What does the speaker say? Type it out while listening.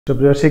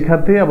সুপ্রিয়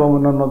শিক্ষার্থী এবং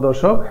অন্যান্য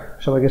দর্শক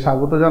সবাইকে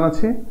স্বাগত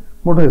জানাচ্ছি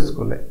মুঠো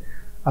স্কুলে।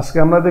 আজকে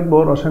আমরা দেখব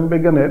রসায়ন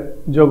বিজ্ঞানের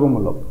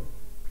যৌগমূলক।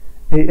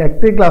 এই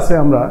একটি ক্লাসে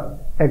আমরা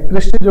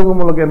 31টি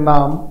যৌগমূলকের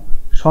নাম,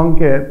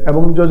 সংকেত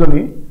এবং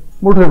যোজনী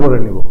মুঠোয় করে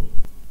নিব।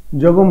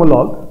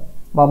 যৌগমূলক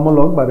বা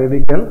মূলক বা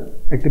রেডিক্যাল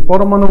একটি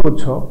পরমাণু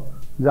গুচ্ছ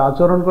যা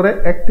আচরণ করে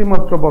একটি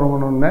মাত্র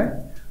পরমাণুর ন্যায়,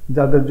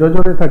 যাদের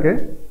যোজনী থাকে,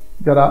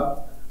 যারা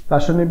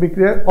রাসায়নিক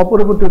বিক্রিয়ায়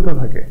অপরিবর্তিত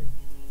থাকে।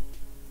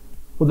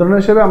 উদাহরণ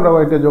হিসেবে আমরা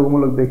কয়েকটা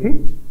যৌগমূলক দেখি।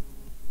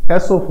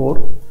 SO4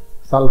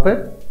 sulphate,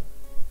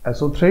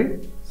 SO3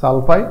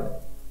 sulphide,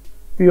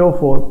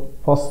 PO4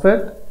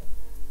 phosphate,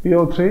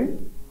 PO3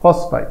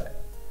 phosphide,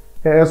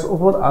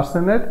 ASO4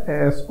 arsenate,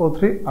 ASO3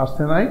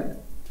 arsenide,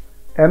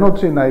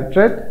 NO3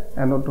 nitrate,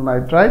 NO2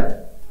 nitrite,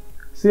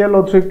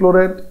 ClO3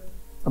 chlorate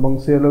এবং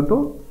ClO2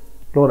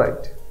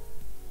 ক্লোরাইড।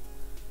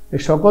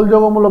 এই সকল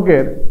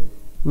যৌগমূলকের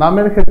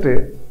নামের ক্ষেত্রে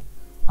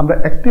আমরা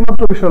একটি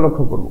মাত্র বিষয়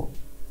লক্ষ্য করব।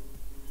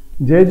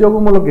 যে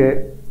যৌগমূলকে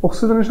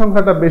অক্সিজেনের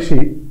সংখ্যাটা বেশি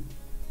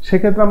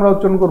সেক্ষেত্রে আমরা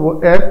উচ্চারণ করব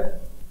এট,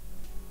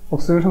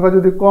 অক্সিজেনের সংখ্যা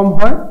যদি কম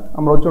হয়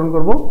আমরা উচ্চারণ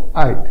করব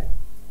আইট।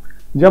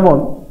 যেমন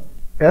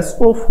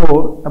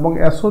SO4 এবং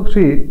SO3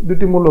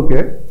 দুটি মূলকে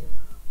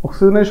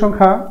অক্সিজেনের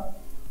সংখ্যা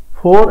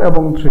 4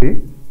 এবং 3,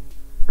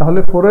 তাহলে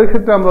 4 এর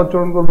ক্ষেত্রে আমরা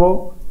উচ্চারণ করব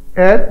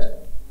এট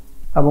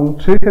এবং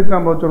 3 এর ক্ষেত্রে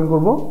আমরা উচ্চারণ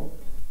করব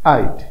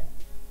আইট।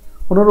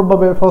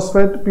 অনুরূপভাবে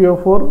phosphate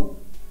PO4,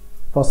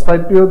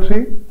 phosphide PO3,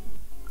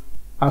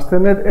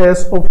 arsenate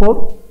ASO4,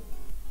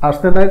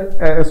 arsenide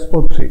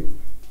ASO3।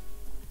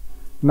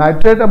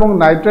 Nitrate এবং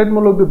নাইট্রাইট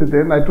মূলক দুটিতে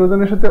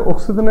নাইট্রোজেনের সাথে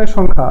অক্সিজেনের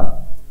সংখ্যা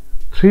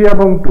 3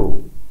 এবং 2,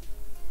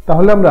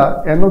 তাহলে আমরা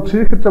NO3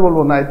 এর ক্ষেত্রে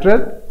বলবো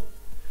নাইট্রেট,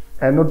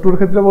 NO2 এর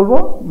ক্ষেত্রে বলবো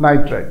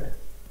নাইট্রাইট।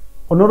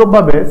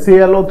 অনুরূপভাবে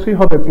ClO3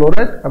 হবে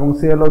ক্লোরাইড এবং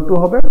ClO2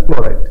 হবে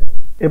ক্লোরাইড।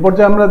 এ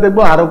পর্যায়ে আমরা দেখব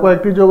আরো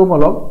কয়েকটি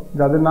যৌগমূলক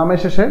যাদের নামের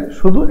শেষে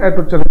শুধু এট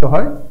উচ্চারিত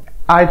হয়,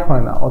 আইট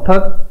হয় না,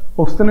 অর্থাৎ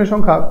অক্সিজেনের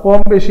সংখ্যা কম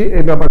বেশি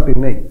এই ব্যাপারটি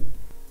নেই।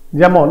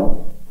 যেমন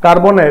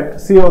carbonate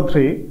CO3,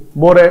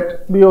 borate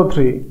BO3,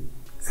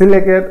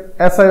 silicate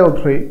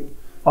SiO3,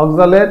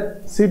 oxalate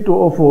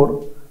C2O4,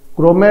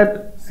 chromate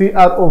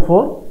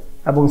CrO4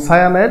 এবং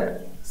সায়ানেট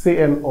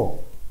CNO।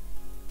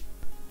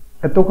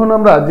 এতক্ষণ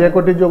আমরা যে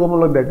কটি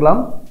যৌগমূলক দেখলাম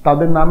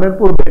তাদের নামের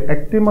পূর্বে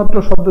একটি মাত্র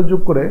শব্দ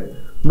যোগ করে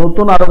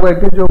নতুন আরো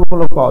কয়েকটি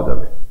যৌগমূলক পাওয়া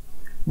যাবে।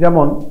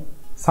 যেমন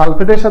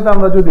সালফেটের সাথে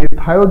আমরা যদি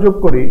থায়ো যোগ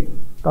করি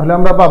তাহলে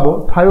আমরা পাবো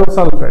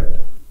থায়োসালফেট,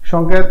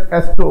 সংকেত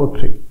S2O3,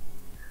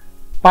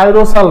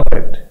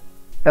 পাইরোসালফেট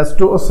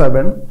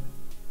S2O7,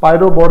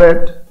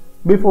 পাইরোবোরেট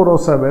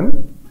B4O7,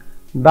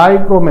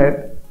 dichromate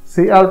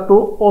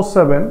Cr2O7,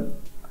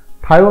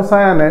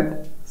 thiocyanate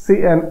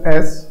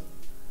CNS,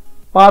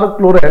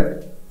 perchlorate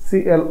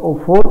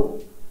ClO4।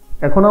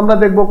 এখন আমরা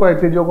দেখব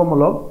কয়েকটি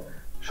যৌগমূলক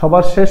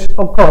সবার শেষ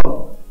অক্ষর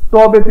ট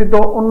ব্যতীত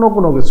অন্য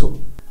কোনো কিছু।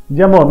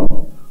 যেমন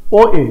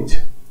OH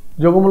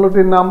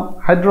যৌগমূলকটির নাম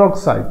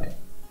হাইড্রোক্সাইড,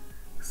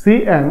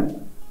 CN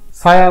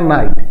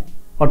সায়ানাইড,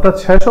 অর্থাৎ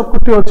শেষ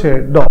অক্ষরটি হচ্ছে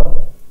ড।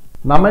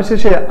 নামের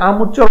শেষে আম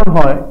উচ্চারণ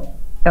হয়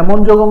এমন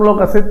যৌগমূলক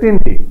আছে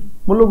 3টি।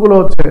 মূলকগুলো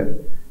হচ্ছে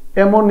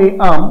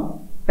অ্যামোনিয়াম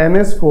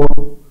NS4,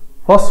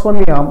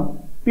 ফসফোনিয়াম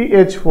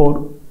PH4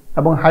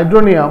 এবং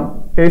হাইড্রোনিয়াম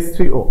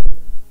H3O।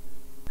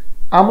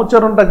 আম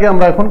উচ্চারণটাকে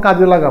আমরা এখন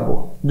কাজে লাগাবো।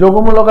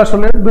 যৌগমূলক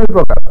আসলে দুই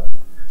প্রকার।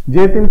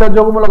 যে 3টা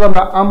যৌগমূলক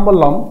আমরা আম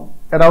বললাম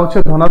এরা হচ্ছে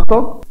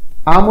ধনাত্মক।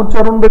 আম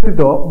উচ্চারণ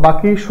ব্যতীত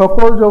বাকি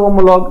সকল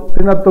যৌগমূলক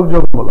ঋণাত্মক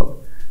যৌগমূলক।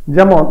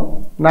 যেমন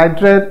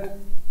নাইট্রেট,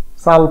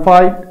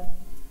 সালফাইড,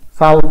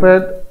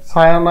 সালফেট,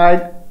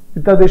 সায়ানাইড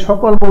ইত্যাদি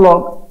সকল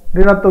মূলক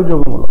ঋণাত্মক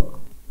যৌগমূলক।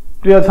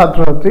 প্রিয়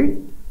ছাত্রছাত্রী,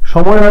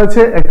 সময়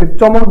হয়েছে একটি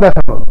চমক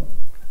দেখানোর।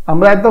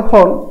 আমরা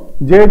এতক্ষণ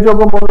যে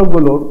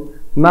যৌগমূলকগুলোর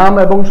নাম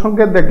এবং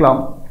সংকেত দেখলাম,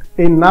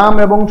 এই নাম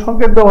এবং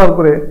সংকেত ব্যবহার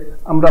করে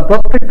আমরা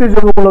প্রত্যেকটি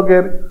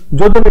যৌগমূলকের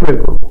যোজনী বের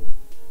করব।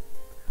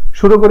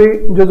 শুরু করি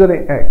যোজনী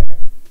 1।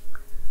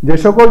 যে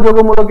সকল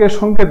যৌগমূলকের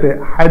সংকেতে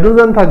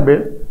হাইড্রোজেন থাকবে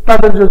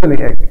তাদের যোজনী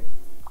 1।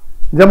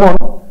 যেমন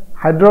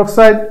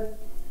হাইড্রোক্সাইড,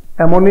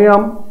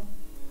 অ্যামোনিয়াম,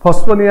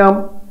 ফসফোনিয়াম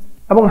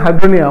এবং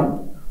হাইড্রোনিয়াম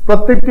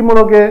প্রত্যেকটি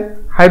মূলকে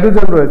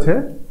হাইড্রোজেন রয়েছে,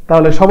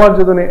 তাহলে সবার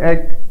যোজনী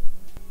 1।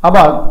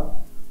 আবার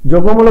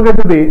যৌগমূলকে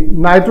যদি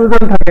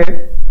নাইট্রোজেন থাকে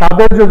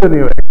তাদের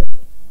যোজনীও 1।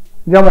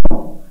 যেমন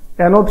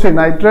NO3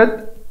 nitrate,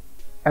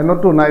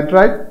 NO2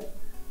 nitrite,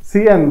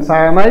 CN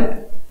cyanide,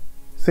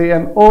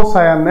 CNO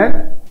cyanate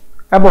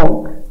এবং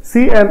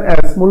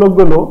CNS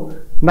মূলকগুলো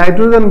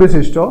নাইট্রোজেন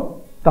বিশিষ্ট,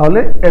 তাহলে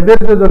এদের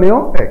যোজনীও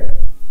 1।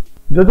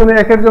 যোজনী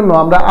 1 এর জন্য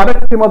আমরা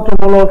আরেকটি মাত্র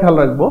মূলক খেয়াল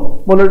রাখবো,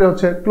 মূলকটি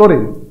হচ্ছে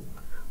ক্লোরিন।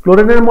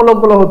 ক্লোরিনের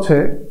মূলকগুলো হচ্ছে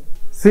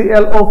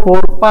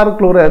ClO4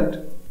 perchlorate,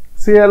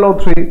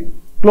 ClO3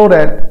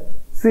 chlorate,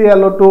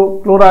 ClO2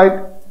 chloride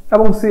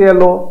এবং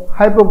ClO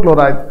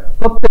হাইপোক্লোরাইড,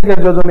 প্রত্যেকের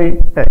যোজনী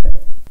 1।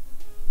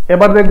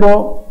 এবার দেখব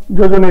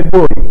যোজনী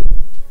 2।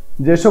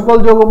 যে সকল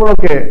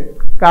যৌগমূলকে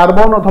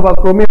কার্বন অথবা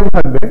ক্রোমিয়াম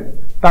থাকবে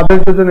তাদের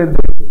যোজনী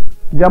 2।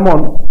 যেমন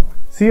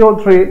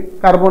CO3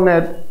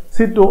 carbonate,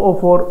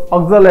 C2O4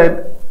 oxalate,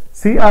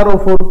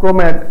 CrO4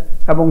 chromate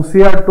এবং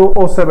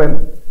Cr2O7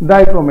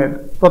 ডাইক্রোমেট,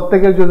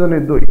 প্রত্যেকের যোজনী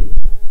 2।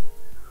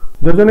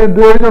 যোজনী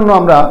 2 এর জন্য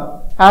আমরা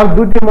আর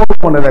দুটি মৌল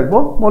মনে রাখবো।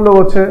 মৌল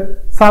হচ্ছে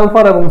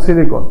সালফার এবং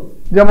সিলিকন,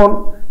 যেমন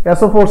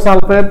SO4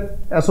 sulphate,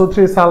 SO3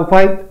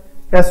 sulphide,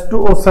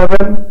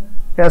 S2O7,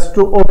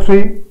 S2O3,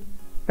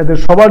 এদের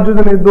সবার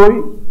যোজনী 2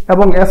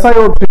 এবং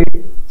SiO3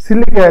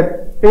 সিলিকেট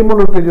এই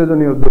মৌলটির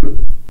যোজনীয় 2।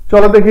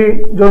 চলো দেখি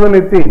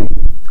যোজনী 3।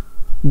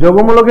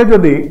 যৌগমূলকে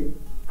যদি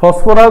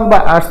ফসফরাস বা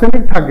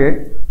আর্সেনিক থাকে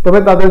তবে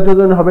তাদের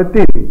যোজনী হবে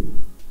 3,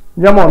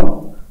 যেমন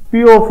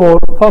PO4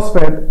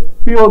 ফসফেট,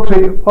 PO3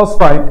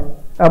 ফসফাইড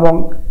এবং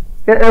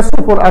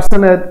ASO4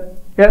 আর্সেনেট,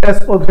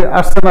 ASO3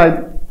 আর্সেনাইড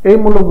এই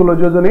মৌলগুলো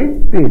যোজনী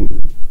 3।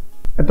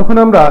 এতক্ষণ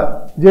আমরা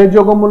যে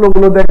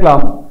যৌগমূলকগুলো দেখলাম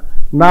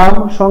নাম,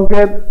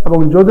 সংকেত এবং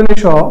যোজনী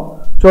সহ,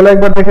 চলো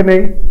একবার দেখে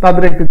নেই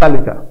তাদের একটি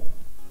তালিকা।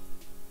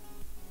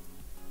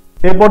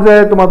 এই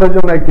পর্যায়ে তোমাদের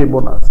জন্য একটি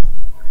বোনাস।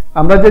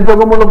 আমরা যে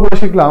যৌগমূলকগুলো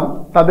শিখলাম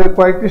তাদের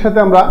কয়েকটির সাথে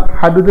আমরা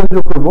হাইড্রোজেন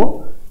যোগ করব,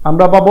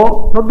 আমরা পাবো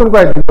নতুন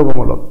কয়েকটি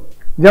যৌগমূলক,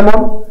 যেমন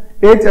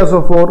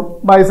HSO4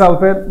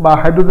 বাইসালফেট বা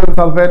হাইড্রোজেন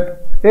সালফেট,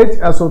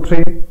 HSO3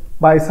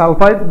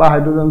 বাইসালফাইড বা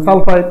হাইড্রোজেন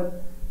সালফাইড,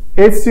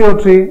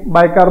 HCO3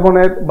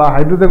 বাইকার্বনেট বা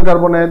হাইড্রোজেন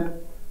কার্বনেট,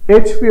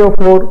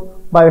 HPO4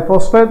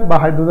 বাইফসফেট বা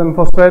হাইড্রোজেন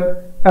ফসফেট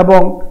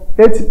এবং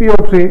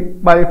HPO3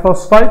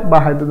 বাইফসফাইড বা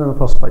হাইড্রোজেন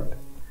ফসফাইড।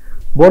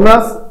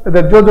 বোনাস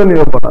এদের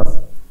যোজনীয় বোনাস।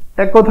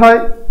 এক কথায়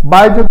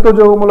বাইযুক্ত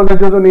যৌগমূলকের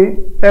যোজনী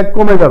 1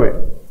 কমে যাবে,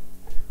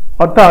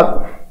 অর্থাৎ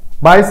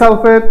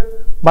বাইসালফেট,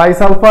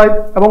 বাইসালফাইড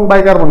এবং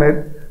বাইকার্বনেট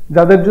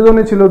যাদের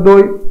যোজনী ছিল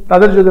 2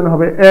 তাদের যোজনী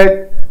হবে 1,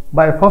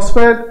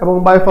 বাইফসফেট এবং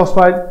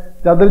বাইফসফাইড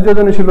যাদের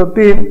যোজনী ছিল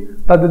 3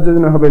 তাদের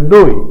যোজনী হবে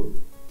 2।